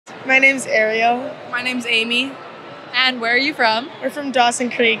My name's Ariel. My name's Amy. And where are you from? We're from Dawson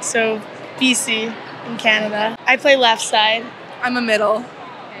Creek, so BC in Canada. I play left side. I'm a middle.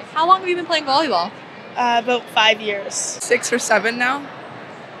 Okay. How long have you been playing volleyball? About 5 years. 6 or 7 now.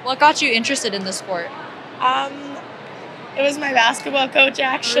 What got you interested in the sport? It was my basketball coach,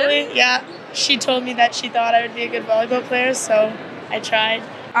 actually. Really? Yeah. She told me that she thought I would be a good volleyball player, so I tried.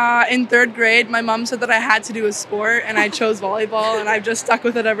 In 3rd grade, my mom said that I had to do a sport, and I chose volleyball, and I've just stuck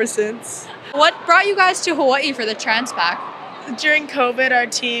with it ever since. What brought you guys to Hawaii for the TransPac? During COVID, our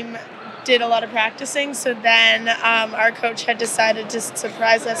team did a lot of practicing, so then our coach had decided to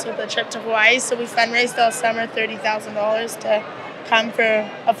surprise us with a trip to Hawaii, so we fundraised all summer $30,000 to come for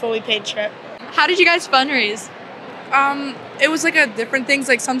a fully paid trip. How did you guys fundraise? It was like a different things.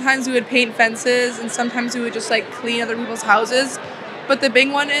 Like sometimes we would paint fences, and sometimes we would just like clean other people's houses. But the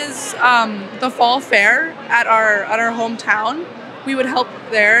big one is the fall fair at our hometown. We would help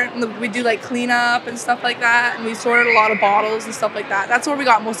there. We do like cleanup and stuff like that, and we sorted a lot of bottles and stuff like that. That's where we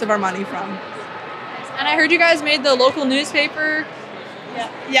got most of our money from. And I heard you guys made the local newspaper.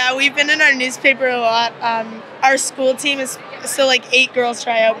 Yeah, we've been in our newspaper a lot. Our school team is still like 8 girls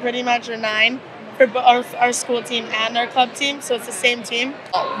try out pretty much, or 9 for our school team and our club team, so it's the same team.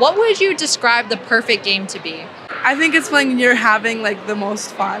 What would you describe the perfect game to be? I think it's when you're having like the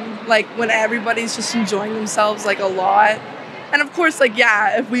most fun, like when everybody's just enjoying themselves like a lot. And of course, like,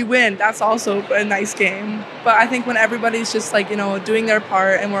 yeah, if we win, that's also a nice game. But I think when everybody's just like, doing their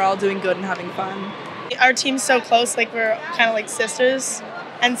part and we're all doing good and having fun. Our team's so close, like we're kind of like sisters.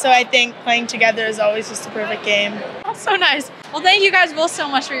 And so I think playing together is always just a perfect game. That's so nice. Well, thank you guys both so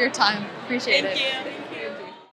much for your time. Appreciate it. Thank you.